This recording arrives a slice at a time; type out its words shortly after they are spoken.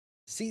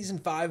Season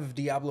 5 of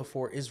Diablo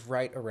 4 is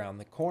right around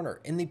the corner,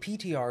 and the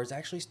PTR is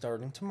actually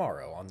starting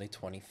tomorrow on the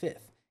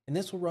 25th, and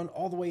this will run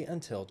all the way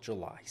until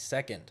July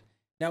 2nd.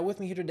 Now, with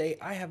me here today,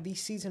 I have the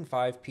Season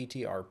 5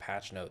 PTR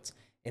patch notes,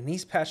 and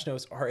these patch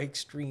notes are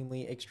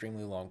extremely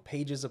long,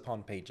 pages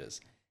upon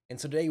pages. And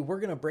so today, we're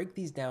going to break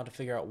these down to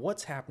figure out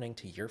what's happening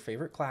to your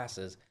favorite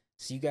classes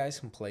so you guys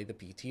can play the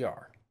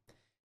PTR.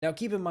 Now,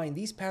 keep in mind,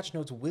 these patch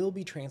notes will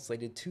be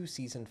translated to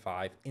Season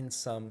 5 in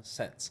some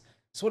sense.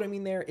 So what I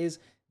mean there is,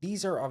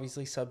 these are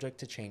obviously subject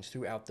to change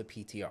throughout the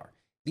PTR.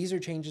 These are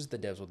changes the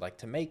devs would like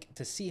to make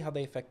to see how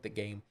they affect the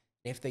game.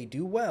 And if they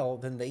do well,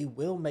 then they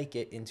will make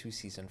it into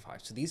Season 5.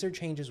 So these are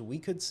changes we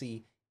could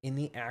see in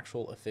the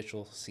actual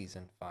official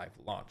Season 5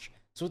 launch.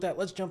 So with that,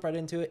 let's jump right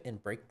into it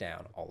and break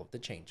down all of the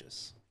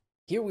changes.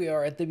 Here we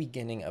are at the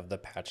beginning of the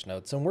patch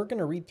notes, and we're going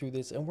to read through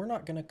this, and we're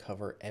not going to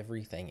cover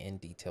everything in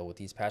detail with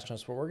these patch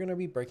notes, but we're going to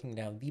be breaking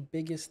down the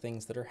biggest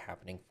things that are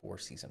happening for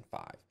Season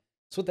 5.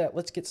 So with that,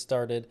 let's get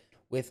started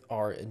with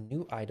our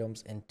new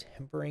items and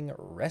tempering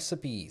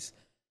recipes.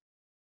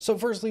 So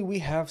firstly, we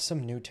have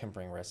some new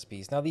tempering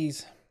recipes. Now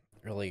these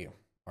really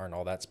aren't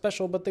all that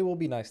special, but they will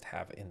be nice to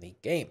have in the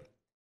game.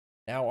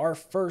 Now our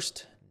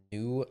first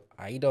new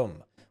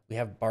item, we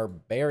have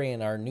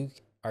Barbarian,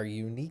 our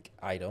unique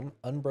item,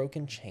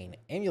 Unbroken Chain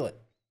Amulet.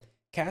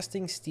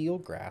 Casting Steel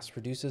Grasp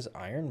reduces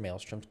Iron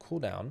Maelstrom's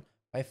cooldown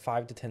by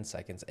 5 to 10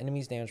 seconds.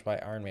 Enemies damaged by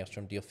Iron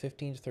Maelstrom deal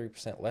 15 to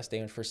 30% less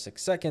damage for 6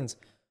 seconds.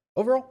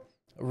 Overall,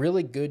 a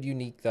really good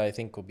unique that I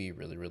think will be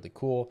really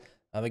cool.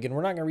 Again,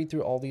 we're not going to read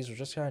through all these. We're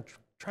just going to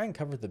try and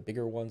cover the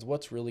bigger ones,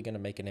 what's really going to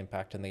make an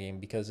impact in the game,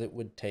 because it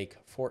would take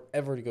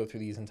forever to go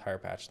through these entire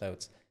patch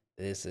notes.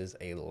 This is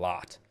a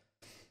lot.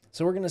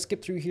 So we're going to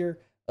skip through here.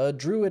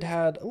 Druid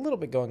had a little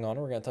bit going on.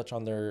 We're going to touch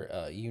on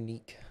their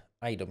unique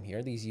item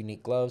here, these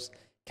unique gloves.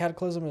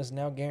 Cataclysm is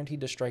now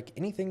guaranteed to strike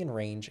anything in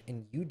range,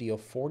 and you deal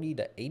 40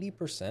 to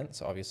 80%.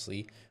 So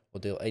obviously,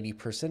 we'll deal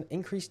 80%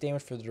 increased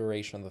damage for the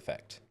duration of the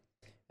effect.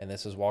 And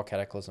this is while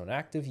Cataclysm is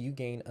active, you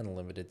gain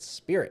unlimited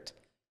spirit.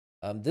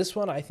 This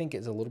one I think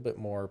is a little bit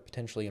more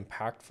potentially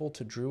impactful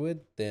to Druid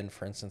than,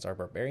 for instance, our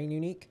Barbarian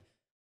unique.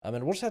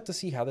 And we'll just have to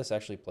see how this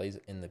actually plays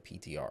in the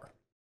PTR.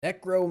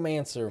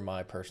 Necromancer,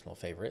 my personal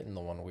favorite, and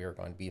the one we are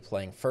going to be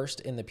playing first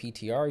in the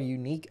PTR,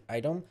 unique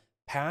item,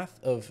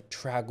 Path of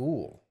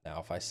Tragul. Now,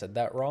 if I said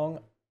that wrong,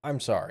 I'm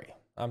sorry.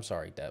 I'm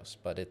sorry, devs,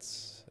 but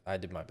I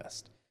did my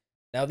best.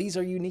 Now, these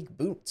are unique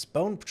boots.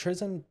 Bone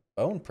Prison,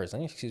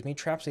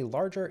 traps a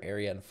larger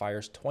area and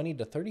fires 20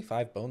 to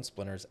 35 bone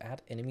splinters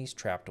at enemies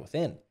trapped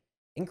within.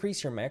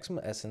 Increase your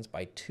maximum essence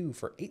by 2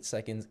 for 8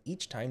 seconds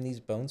each time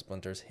these bone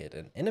splinters hit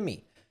an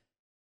enemy.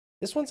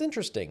 This one's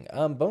interesting.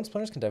 Bone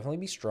splinters can definitely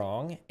be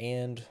strong,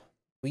 and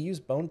we use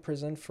Bone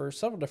Prison for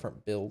several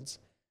different builds,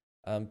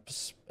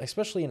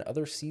 especially in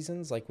other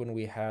seasons, like when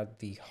we had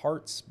the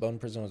Hearts. Bone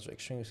Prison was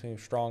extremely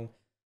strong.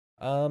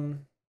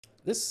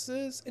 This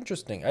is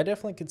interesting. I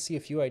definitely could see a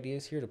few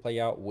ideas here to play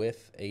out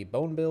with a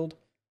bone build.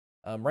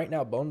 Right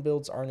now, bone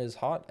builds aren't as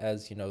hot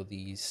as,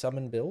 the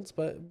summon builds,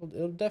 but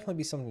it'll definitely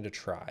be something to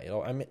try.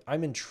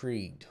 I'm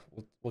intrigued.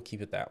 We'll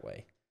keep it that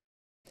way.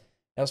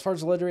 Now, as far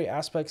as legendary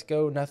aspects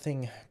go,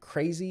 nothing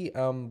crazy.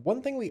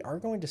 One thing we are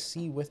going to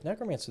see with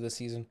Necromancer this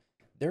season,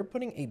 they're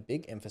putting a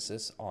big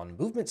emphasis on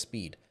movement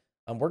speed.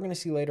 We're going to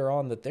see later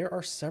on that there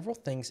are several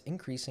things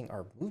increasing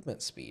our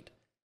movement speed.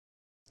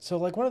 So,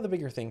 like, one of the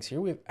bigger things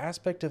here, we have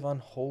aspect of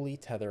unholy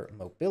tether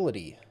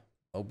mobility.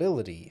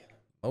 Mobility.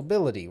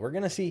 We're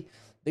going to see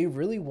they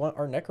really want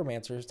our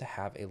necromancers to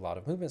have a lot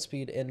of movement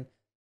speed, and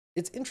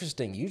it's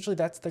interesting. Usually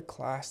that's the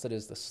class that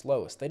is the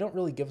slowest. They don't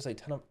really give us a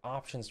ton of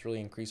options to really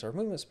increase our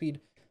movement speed,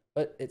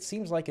 but it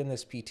seems like in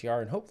this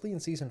PTR, and hopefully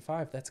in Season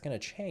 5, that's going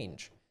to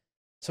change.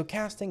 So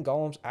casting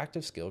Golem's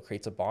active skill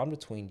creates a bond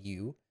between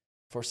you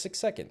for 6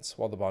 seconds.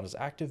 While the bond is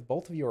active,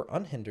 both of you are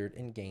unhindered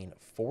and gain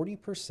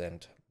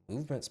 40%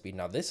 movement speed.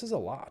 Now, this is a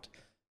lot.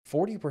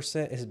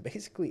 40% is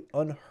basically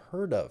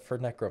unheard of for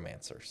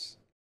necromancers.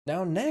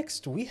 Now,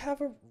 next, we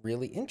have a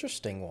really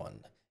interesting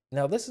one.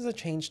 Now, this is a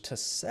change to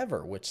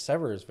Sever, which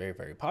Sever is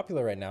very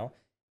popular right now.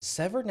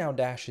 Sever now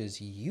dashes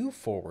you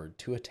forward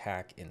to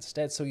attack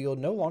instead, so you'll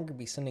no longer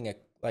be sending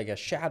a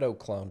shadow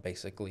clone,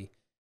 basically,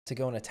 to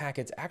go and attack.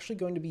 It's actually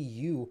going to be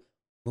you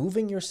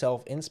moving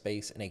yourself in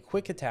space in a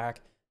quick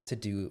attack to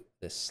do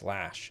this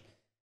slash.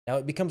 Now,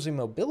 it becomes a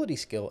mobility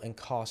skill and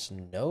costs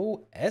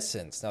no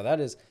essence. Now,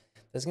 that's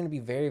going to be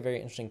very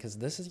interesting, because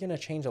this is going to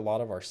change a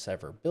lot of our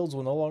Sever builds.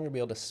 We'll no longer be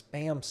able to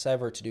spam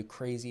Sever to do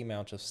crazy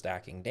amounts of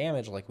stacking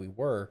damage like we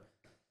were.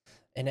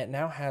 And it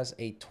now has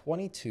a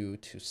 22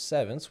 to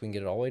 7, so we can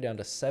get it all the way down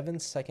to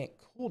 7-second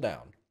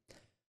cooldown.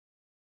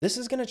 This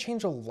is going to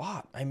change a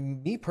lot.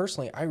 Me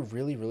personally, I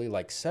really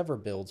like Sever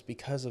builds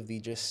because of the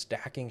just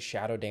stacking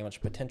shadow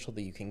damage potential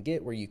that you can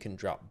get, where you can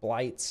drop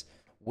blights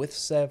with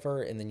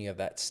Sever, and then you have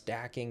that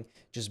stacking,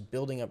 just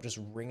building up, just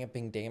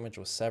ramping damage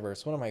with Sever.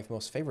 It's one of my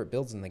most favorite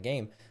builds in the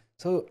game.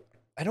 So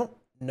I don't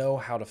know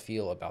how to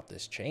feel about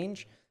this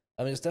change.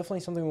 It's definitely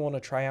something we want to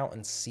try out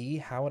and see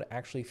how it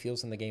actually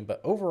feels in the game. But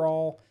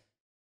overall,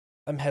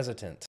 I'm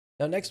hesitant.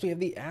 Now next we have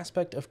the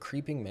aspect of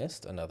Creeping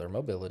Mist, another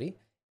mobility,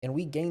 and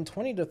we gain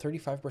 20 to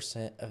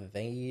 35%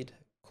 evade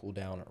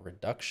cooldown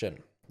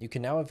reduction. You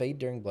can now evade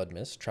during Blood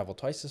Mist, travel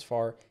twice as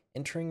far,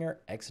 entering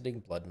or exiting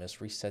Blood Mist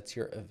resets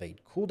your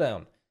evade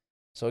cooldown.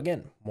 So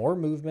again, more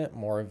movement,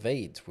 more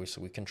evades, so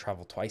we can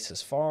travel twice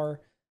as far.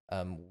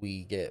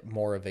 We get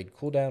more evade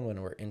cooldown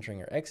when we're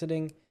entering or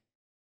exiting.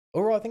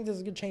 Overall, I think this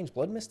is a good change.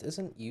 Blood Mist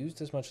isn't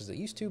used as much as it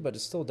used to, but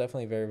it's still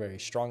definitely very, very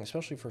strong,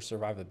 especially for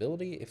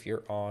survivability if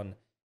you're on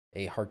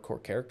a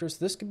hardcore character.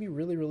 So this could be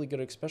really, really good,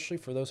 especially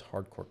for those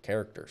hardcore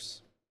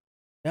characters.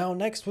 Now,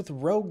 next with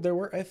Rogue, there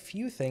were a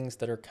few things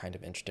that are kind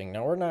of interesting.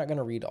 Now, we're not going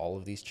to read all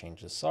of these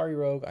changes. Sorry,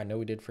 Rogue. I know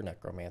we did for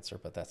Necromancer,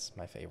 but that's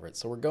my favorite,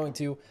 so we're going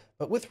to.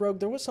 But with Rogue,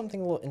 there was something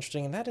a little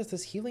interesting, and that is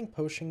this healing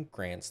potion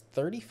grants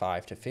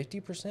 35 to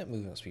 50%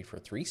 movement speed for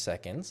 3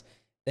 seconds.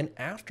 Then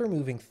after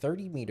moving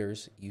 30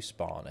 meters, you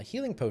spawn a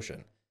healing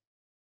potion.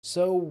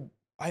 So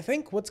I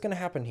think what's going to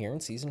happen here in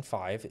Season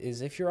 5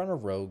 is if you're on a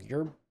Rogue,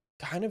 you're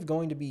kind of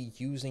going to be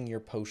using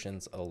your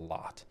potions a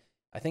lot.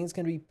 I think it's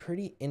going to be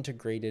pretty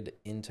integrated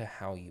into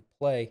how you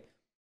play.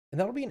 And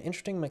that'll be an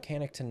interesting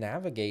mechanic to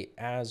navigate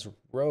as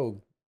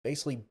Rogue,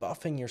 basically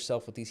buffing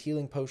yourself with these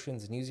healing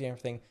potions and using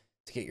everything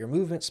to get your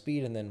movement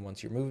speed. And then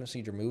once your movement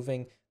speed, you're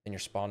moving, then you're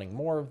spawning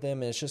more of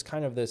them. And it's just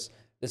kind of this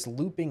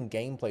looping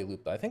gameplay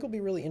loop that I think will be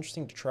really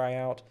interesting to try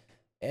out.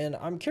 And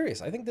I'm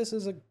curious. I think this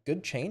is a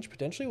good change.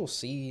 Potentially we'll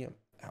see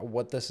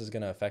what this is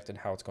going to affect and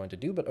how it's going to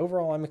do. But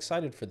overall, I'm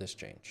excited for this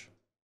change.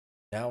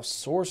 Now,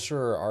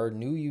 Sorcerer, our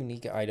new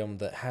unique item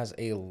that has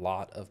a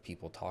lot of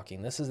people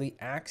talking. This is the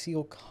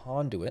Axial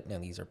Conduit. Now,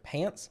 these are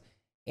pants,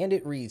 and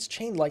it reads,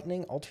 Chain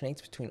Lightning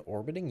alternates between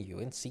orbiting you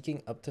and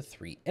seeking up to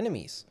 3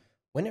 enemies.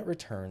 When it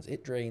returns,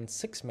 it drains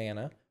 6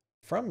 mana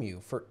from you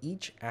for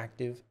each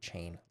active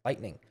Chain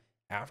Lightning.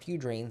 After you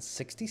drain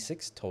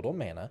 66 total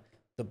mana,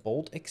 the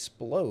bolt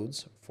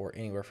explodes for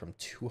anywhere from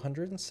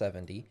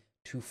 270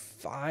 to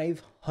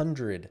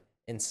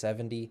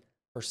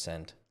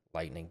 570%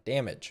 lightning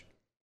damage.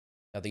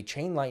 Now, the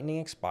Chain Lightning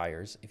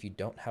expires if you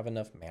don't have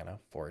enough mana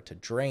for it to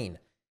drain.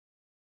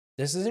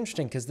 This is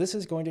interesting because this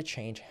is going to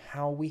change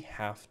how we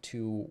have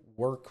to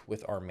work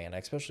with our mana,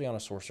 especially on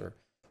a sorcerer.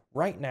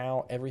 Right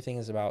now, everything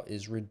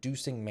is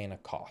reducing mana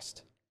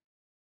cost.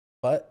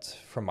 But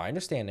from my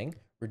understanding,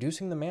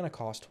 reducing the mana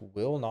cost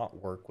will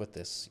not work with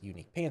this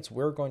unique pants.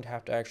 We're going to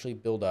have to actually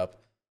build up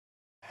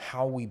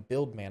how we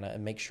build mana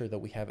and make sure that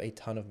we have a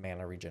ton of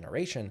mana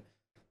regeneration,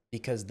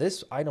 because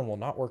this item will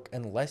not work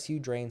unless you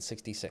drain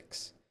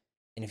 66.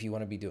 And if you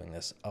want to be doing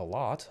this a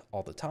lot,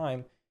 all the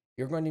time,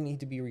 you're going to need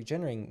to be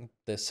regenerating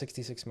the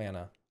 66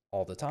 mana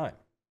all the time.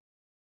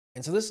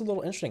 And so this is a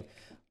little interesting.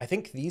 I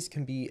think these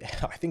can be,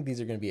 I think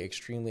these are going to be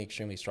extremely,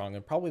 extremely strong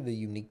and probably the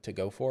unique to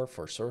go for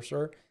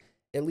Sorcerer,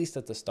 at least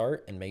at the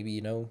start. And maybe,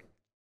 you know,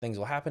 things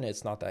will happen.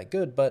 It's not that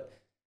good, but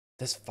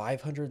this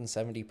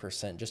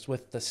 570%, just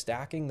with the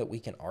stacking that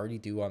we can already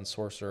do on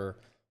Sorcerer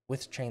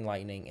with Chain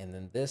Lightning, and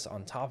then this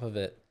on top of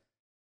it,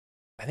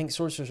 I think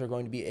sorcerers are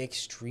going to be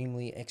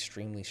extremely,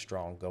 extremely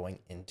strong going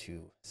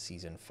into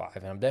Season 5.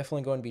 And I'm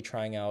definitely going to be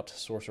trying out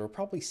Sorcerer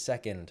probably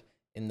second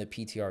in the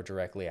PTR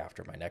directly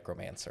after my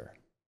Necromancer.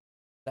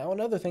 Now,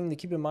 another thing to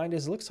keep in mind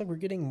is it looks like we're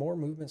getting more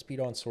movement speed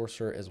on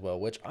Sorcerer as well,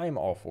 which I am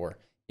all for.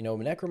 You know,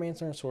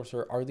 Necromancer and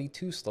Sorcerer are the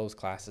 2 slowest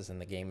classes in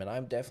the game, and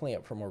I'm definitely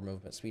up for more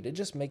movement speed. It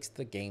just makes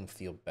the game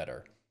feel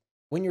better.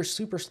 When you're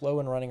super slow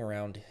and running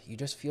around, you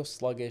just feel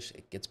sluggish,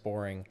 it gets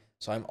boring.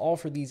 So I'm all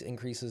for these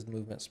increases in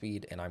movement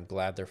speed, and I'm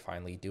glad they're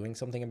finally doing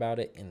something about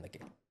it in the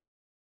game.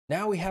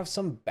 Now we have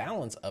some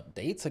balance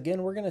updates.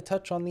 Again, we're going to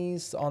touch on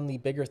these, on the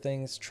bigger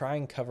things, try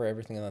and cover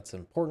everything that's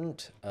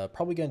important.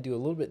 Probably going to do a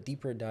little bit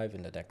deeper dive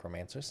into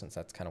Necromancer, since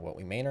that's kind of what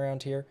we main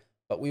around here,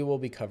 but we will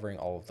be covering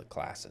all of the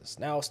classes.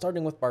 Now,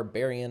 starting with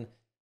Barbarian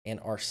and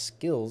our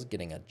skills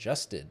getting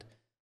adjusted.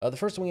 The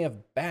first one we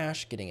have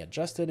Bash getting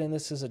adjusted, and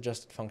this is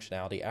adjusted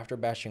functionality. After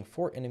bashing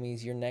 4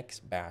 enemies, your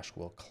next bash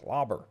will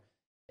clobber.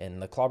 And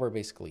the clobber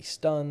basically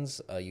stuns.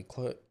 You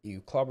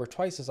clobber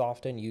twice as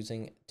often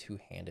using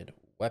two-handed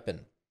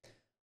weapon.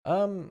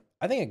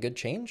 I think a good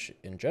change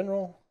in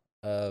general.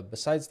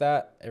 Besides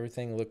that,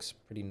 everything looks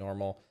pretty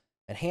normal.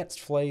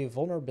 Enhanced Flay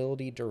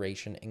vulnerability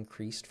duration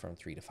increased from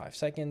 3 to 5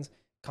 seconds.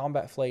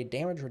 Combat Flay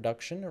damage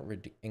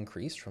reduction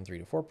increased from 3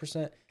 to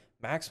 4%.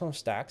 Maximum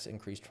stacks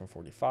increased from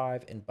 4 to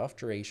 5, and buff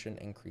duration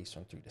increased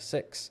from 3 to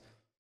 6.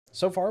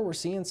 So far, we're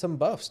seeing some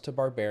buffs to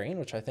Barbarian,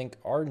 which I think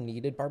are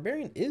needed.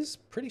 Barbarian is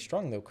pretty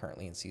strong, though,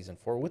 currently in Season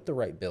 4 with the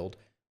right build,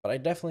 but I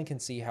definitely can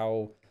see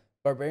how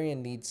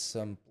Barbarian needs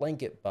some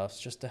blanket buffs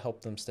just to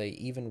help them stay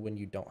even when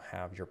you don't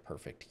have your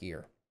perfect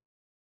gear.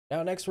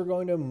 Now, next, we're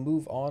going to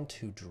move on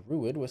to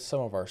Druid with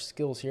some of our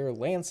skills here.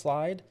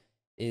 Landslide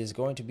is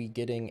going to be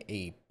getting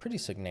a pretty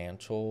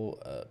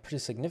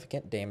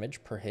significant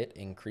damage per hit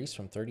increase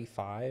from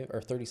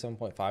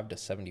 37.5 to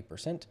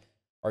 70%.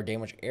 Our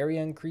damage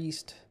area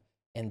increased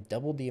and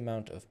doubled the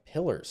amount of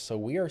pillars. So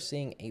we are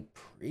seeing a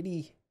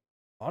pretty,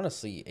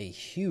 honestly, a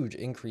huge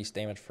increased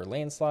damage for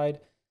Landslide.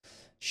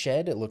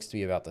 Shed, it looks to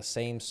be about the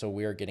same. So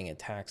we are getting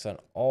attacks on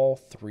all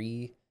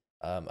 3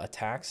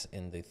 attacks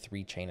in the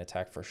 3-chain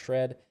attack for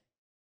Shred.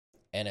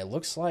 And it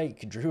looks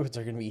like Druids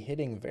are going to be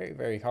hitting very,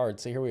 very hard.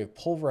 So here we have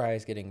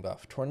Pulverize getting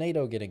buffed,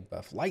 Tornado getting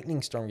buffed,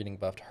 Lightning Storm getting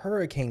buffed,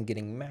 Hurricane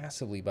getting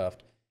massively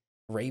buffed.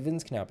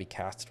 Ravens can now be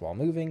cast while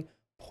moving.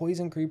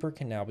 Poison Creeper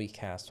can now be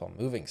cast while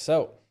moving.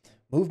 So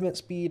movement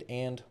speed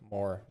and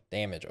more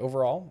damage.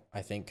 Overall,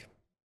 I think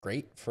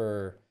great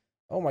for...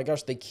 Oh my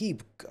gosh, they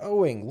keep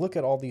going. Look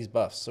at all these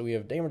buffs. So we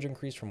have damage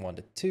increase from 1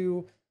 to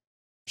 2.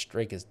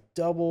 Strike is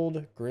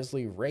doubled.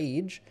 Grizzly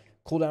Rage.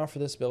 Cooldown for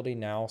this ability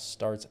now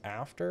starts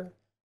after.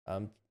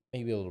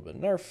 Maybe a little bit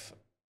of nerf.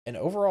 And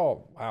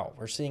overall, wow,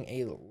 we're seeing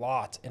a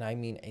lot, and I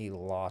mean a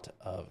lot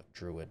of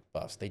Druid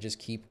buffs. They just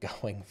keep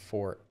going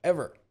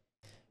forever.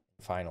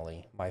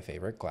 Finally, my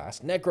favorite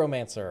class,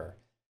 Necromancer.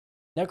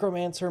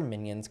 Necromancer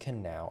minions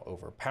can now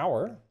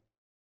overpower.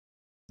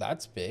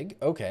 That's big.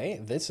 Okay,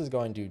 this is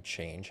going to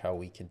change how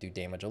we can do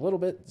damage a little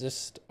bit.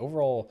 Just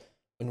overall,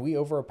 when we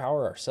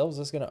overpower ourselves,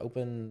 this is going to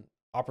open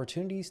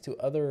opportunities to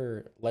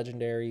other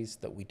legendaries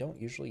that we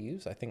don't usually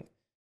use. I think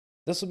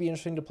this will be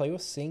interesting to play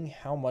with, seeing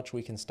how much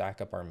we can stack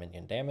up our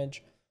minion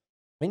damage.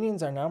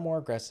 Minions are now more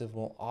aggressive,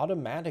 will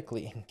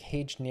automatically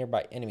engage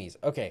nearby enemies.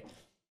 Okay,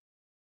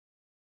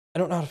 I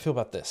don't know how to feel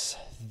about this.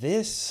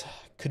 This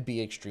could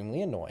be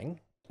extremely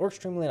annoying or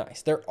extremely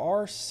nice. There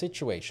are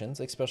situations,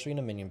 especially in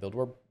a minion build,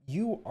 where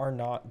you are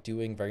not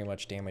doing very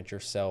much damage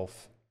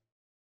yourself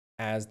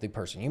as the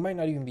person. You might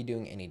not even be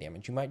doing any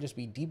damage. You might just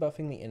be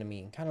debuffing the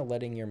enemy and kind of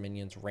letting your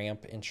minions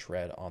ramp and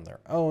shred on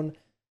their own.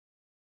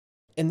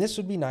 And this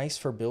would be nice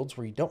for builds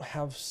where you don't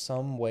have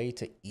some way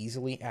to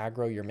easily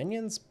aggro your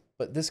minions,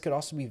 but this could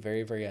also be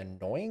very, very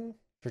annoying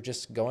for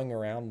just going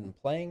around and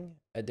playing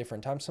at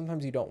different times.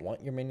 Sometimes you don't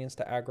want your minions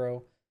to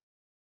aggro.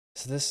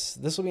 So this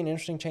will be an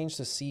interesting change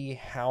to see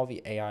how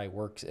the AI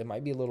works. It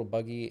might be a little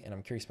buggy, and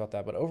I'm curious about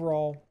that, but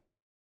overall,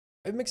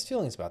 I have mixed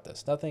feelings about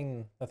this.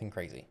 Nothing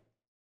crazy.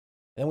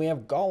 And then we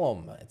have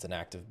Golem. It's an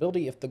active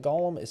ability. If the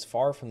Golem is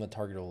far from the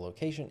targetable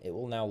location, it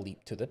will now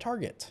leap to the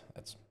target.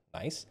 That's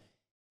nice.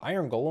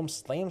 Iron Golem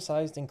slam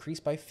size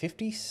increased by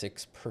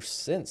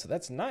 56%. So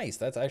that's nice.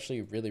 That's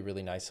actually really,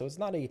 really nice. So it's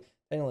not a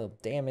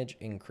damage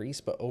increase,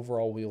 but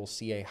overall we will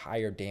see a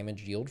higher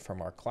damage yield from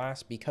our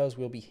class because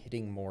we'll be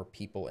hitting more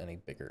people in a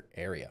bigger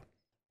area.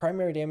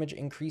 Primary damage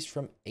increased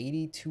from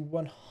 80 to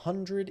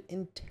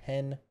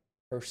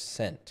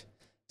 110%.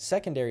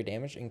 Secondary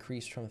damage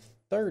increased from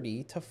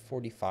 30 to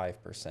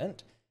 45%.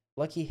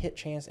 Lucky hit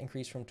chance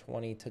increased from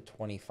 20 to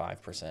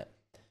 25%.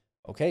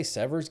 Okay,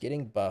 Sever's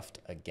getting buffed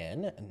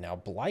again. Now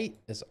Blight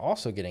is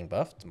also getting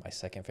buffed, my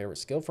second favorite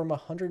skill, from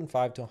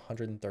 105 to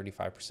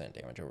 135%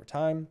 damage over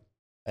time.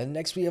 And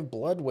next we have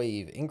Blood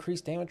Wave,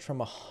 increased damage from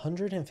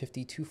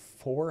 150 to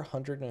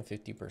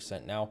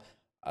 450%. Now,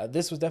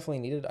 this was definitely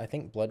needed. I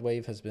think Blood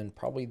Wave has been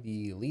probably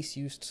the least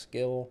used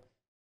skill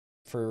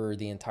for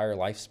the entire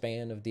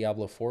lifespan of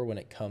Diablo 4 when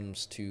it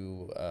comes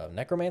to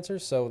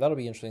Necromancers. So that'll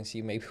be interesting to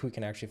see. Maybe we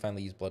can actually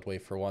finally use Blood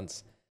Wave for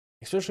once.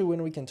 Especially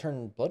when we can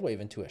turn Blood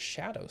Wave into a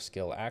shadow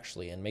skill,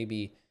 actually. And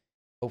maybe,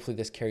 hopefully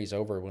this carries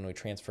over when we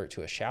transfer it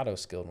to a shadow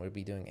skill, and we'll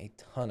be doing a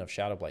ton of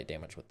Shadow Blight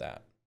damage with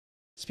that.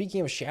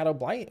 Speaking of Shadow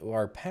Blight,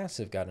 our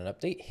passive got an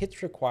update.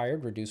 Hits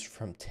required reduced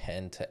from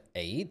 10 to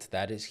 8.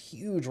 That is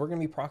huge. We're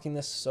going to be proccing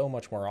this so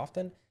much more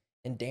often.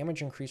 And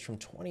damage increased from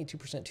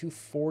 22% to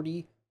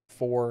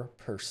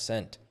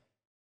 44%.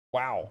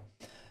 Wow.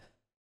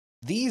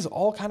 These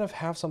all kind of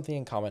have something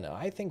in common. And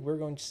I think we're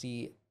going to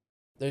see...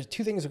 There's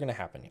two things are going to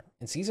happen here.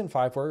 In Season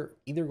 5, we're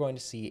either going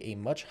to see a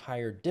much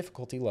higher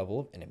difficulty level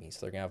of enemies.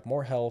 So they're going to have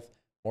more health,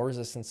 more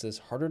resistances,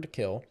 harder to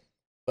kill.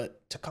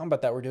 But to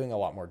combat that, we're doing a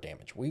lot more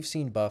damage. We've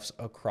seen buffs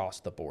across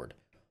the board.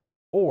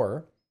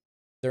 Or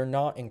they're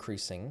not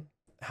increasing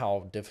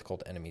how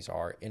difficult enemies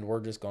are, and we're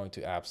just going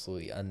to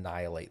absolutely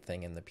annihilate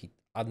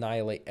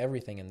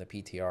everything in the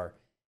PTR.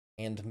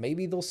 And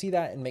maybe they'll see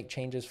that and make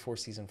changes for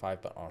Season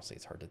 5, but honestly,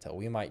 it's hard to tell.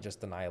 We might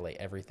just annihilate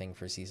everything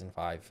for Season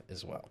 5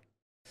 as well.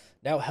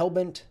 Now,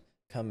 Hellbent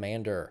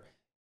Commander.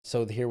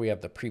 So here we have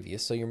the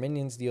previous. So your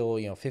minions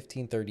deal,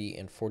 15, 30,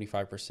 and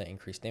 45%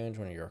 increased damage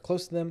when you're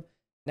close to them.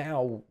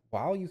 Now,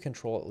 while you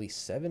control at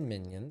least 7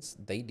 minions,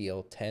 they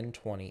deal 10,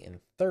 20, and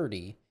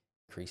 30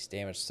 increased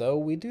damage. So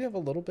we do have a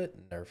little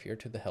bit nerf here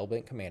to the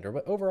Hellbent Commander,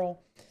 but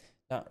overall,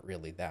 not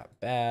really that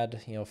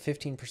bad.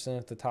 15%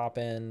 at the top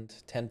end,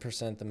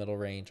 10% at the middle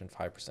range, and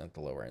 5% at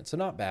the lower end. So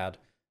not bad.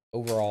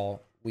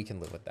 Overall, we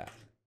can live with that.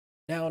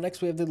 Now,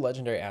 next we have the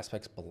legendary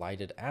aspects,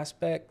 Blighted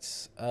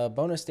Aspects.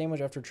 Bonus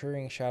damage after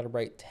triggering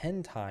Shadowbright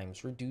 10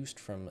 times, reduced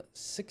from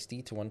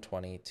 60 to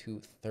 120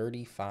 to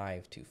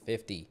 35 to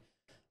 50.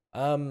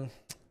 I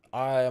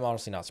am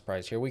honestly not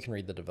surprised here. We can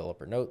read the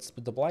developer notes,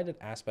 but the Blighted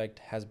Aspect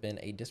has been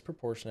a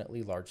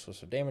disproportionately large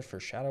source of damage for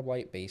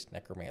Shadowblight-based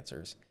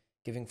Necromancers,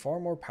 giving far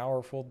more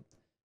power,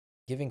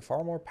 than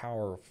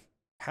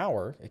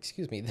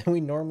we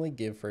normally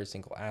give for a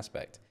single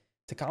aspect.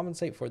 To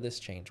compensate for this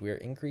change, we are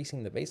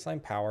increasing the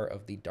baseline power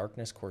of the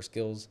Darkness core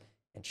skills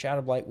and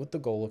Shadow Blight with the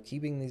goal of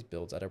keeping these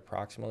builds at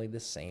approximately the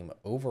same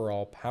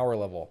overall power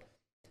level.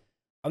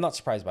 I'm not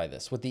surprised by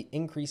this. With the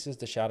increases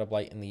to Shadow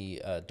Blight and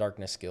the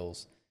darkness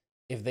skills,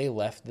 if they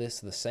left this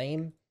the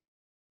same,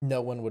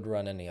 no one would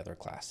run any other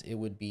class. It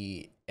would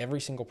be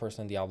every single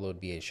person in Diablo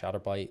would be a Shadow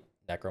Blight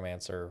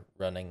Necromancer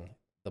running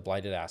the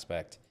Blighted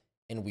aspect,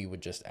 and we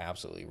would just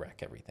absolutely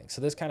wreck everything.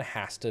 So this kind of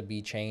has to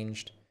be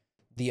changed.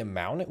 The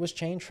amount it was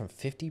changed from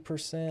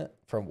 50%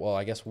 from, well,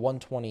 I guess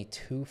 120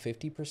 to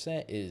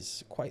 50%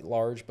 is quite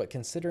large, but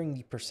considering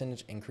the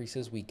percentage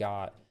increases we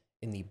got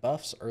in the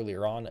buffs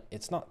earlier on,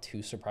 it's not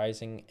too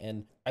surprising.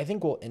 And I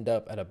think we'll end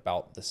up at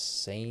about the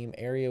same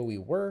area we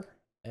were.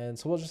 And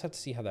so we'll just have to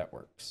see how that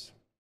works.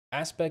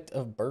 Aspect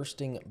of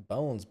bursting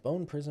bones.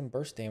 Bone prison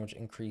burst damage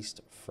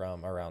increased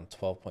from around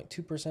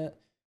 12.2%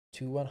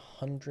 to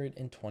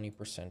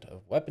 120%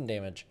 of weapon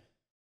damage.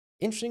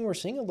 Interesting, we're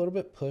seeing a little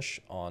bit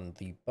push on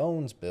the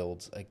bones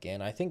builds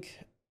again. I think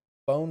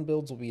bone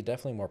builds will be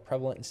definitely more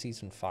prevalent in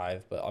Season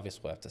 5, but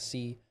obviously we'll have to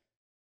see.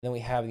 Then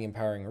we have the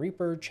Empowering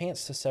Reaper,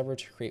 chance to sever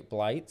to create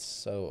blights.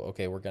 So,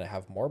 okay, we're going to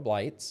have more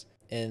blights.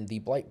 And the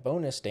blight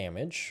bonus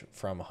damage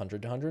from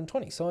 100 to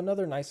 120. So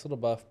another nice little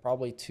buff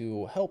probably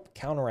to help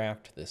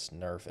counteract this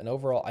nerf. And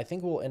overall, I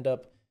think we'll end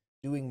up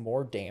doing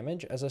more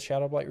damage as a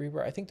Shadow Blight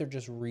Reaper. I think they're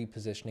just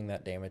repositioning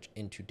that damage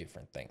into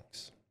different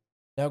things.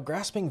 Now,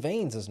 Grasping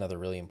Veins is another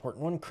really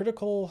important one.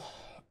 Critical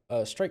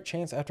strike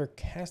chance after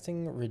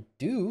casting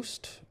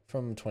reduced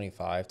from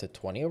 25 to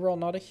 20. Overall,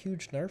 not a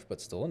huge nerf, but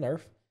still a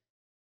nerf.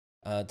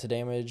 To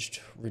damaged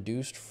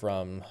reduced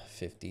from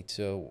 50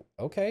 to,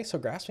 okay, so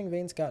Grasping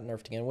Veins got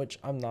nerfed again, which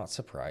I'm not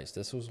surprised.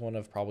 This was one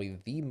of probably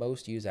the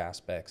most used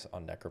aspects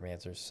on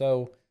Necromancers,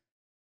 so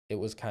it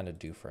was kind of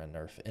due for a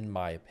nerf, in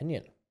my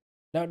opinion.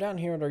 Now, down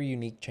here at our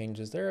unique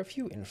changes, there are a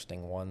few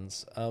interesting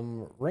ones.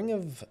 Ring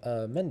of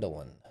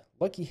Mendelin.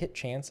 Lucky hit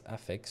chance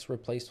affix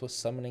replaced with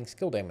summoning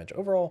skill damage.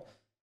 Overall,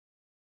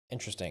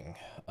 interesting.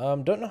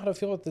 Don't know how to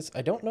feel with this.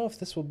 I don't know if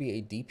this will be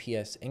a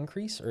DPS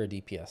increase or a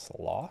DPS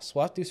loss.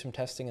 We'll have to do some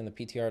testing in the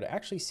PTR to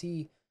actually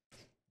see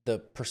the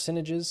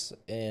percentages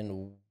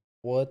and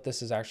what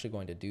this is actually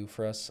going to do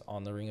for us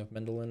on the Ring of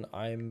Mendelin.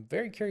 I'm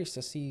very curious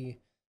to see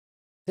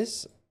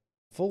this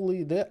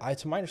fully.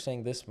 To my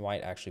understanding, this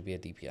might actually be a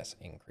DPS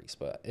increase,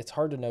 but it's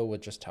hard to know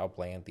with just how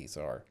bland these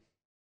are.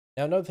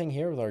 Now, another thing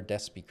here with our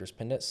Death Speaker's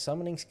Pendant,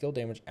 summoning skill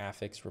damage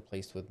affix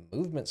replaced with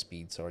movement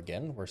speed. So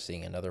again, we're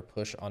seeing another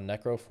push on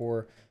Necro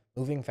for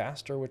moving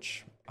faster,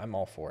 which I'm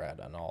all for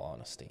in all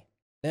honesty.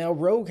 Now,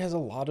 Rogue has a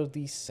lot of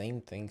these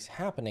same things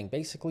happening,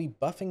 basically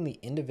buffing the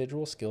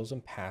individual skills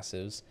and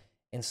passives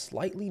and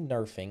slightly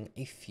nerfing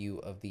a few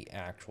of the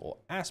actual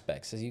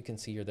aspects. As you can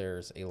see here,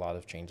 there's a lot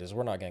of changes.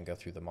 We're not going to go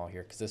through them all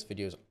here because this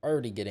video is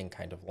already getting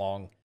kind of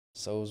long.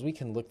 So as we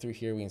can look through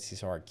here, we can see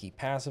some of our key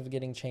passive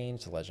getting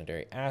changed, the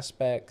legendary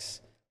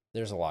aspects.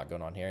 There's a lot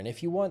going on here. And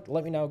if you want,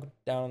 let me know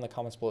down in the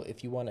comments below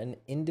if you want an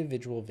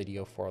individual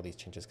video for all these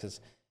changes, because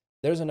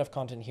there's enough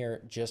content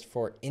here just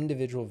for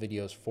individual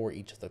videos for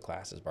each of the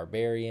classes.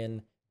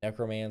 Barbarian,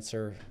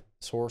 Necromancer,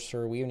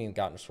 Sorcerer. We haven't even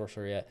gotten to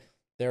Sorcerer yet.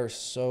 There's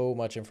so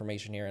much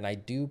information here, and I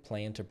do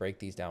plan to break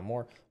these down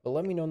more. But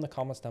let me know in the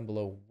comments down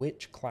below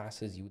which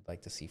classes you would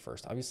like to see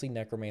first. Obviously,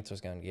 Necromancer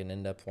is going to get an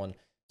in-depth one.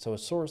 So a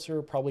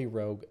Sorcerer, probably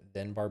Rogue,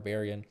 then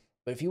Barbarian.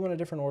 But if you want a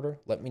different order,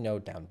 let me know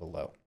down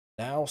below.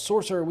 Now,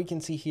 Sorcerer, we can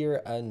see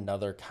here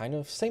another kind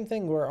of same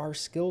thing where our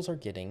skills are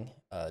getting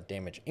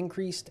damage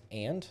increased.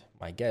 And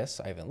my guess,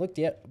 I haven't looked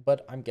yet,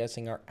 but I'm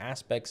guessing our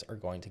aspects are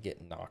going to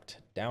get knocked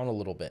down a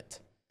little bit.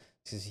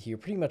 So you see here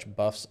pretty much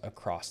buffs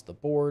across the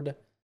board.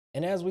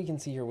 And as we can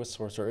see here with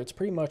Sorcerer, it's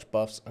pretty much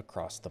buffs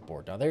across the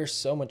board. Now, there's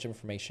so much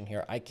information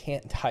here. I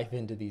can't dive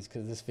into these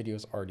because this video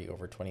is already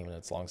over 20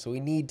 minutes long. So we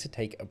need to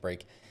take a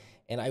break.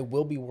 And I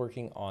will be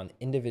working on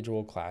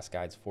individual class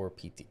guides for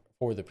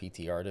the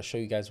PTR to show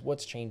you guys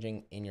what's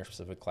changing in your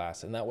specific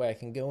class. And that way I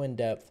can go in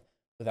depth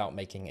without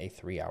making a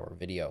 3-hour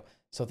video.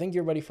 So thank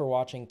you everybody for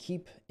watching.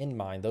 Keep in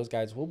mind, those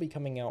guides will be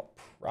coming out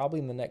probably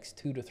in the next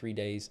 2 to 3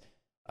 days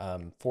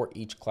for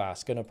each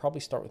class. Gonna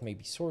probably start with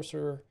maybe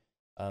Sorcerer,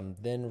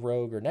 then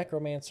Rogue or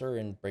Necromancer,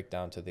 and break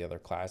down to the other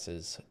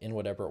classes in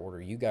whatever order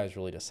you guys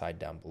really decide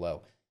down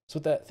below. So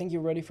with that, thank you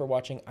everybody for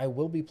watching. I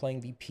will be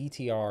playing the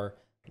PTR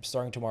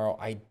starting tomorrow.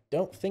 I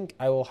don't think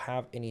I will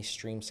have any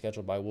stream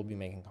scheduled, but I will be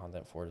making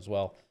content for it as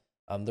well.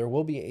 There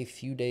will be a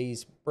few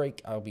days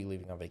break. I'll be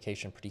leaving on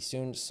vacation pretty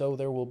soon, so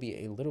there will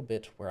be a little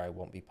bit where I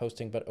won't be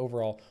posting, but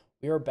overall,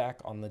 we are back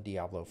on the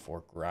Diablo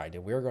 4 grind,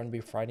 and we are going to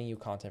be providing you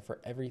content for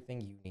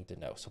everything you need to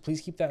know. So please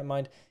keep that in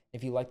mind.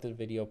 If you liked the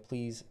video,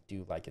 please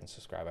do like and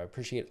subscribe. I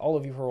appreciate all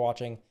of you for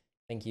watching.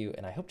 Thank you,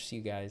 and I hope to see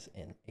you guys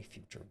in a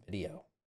future video.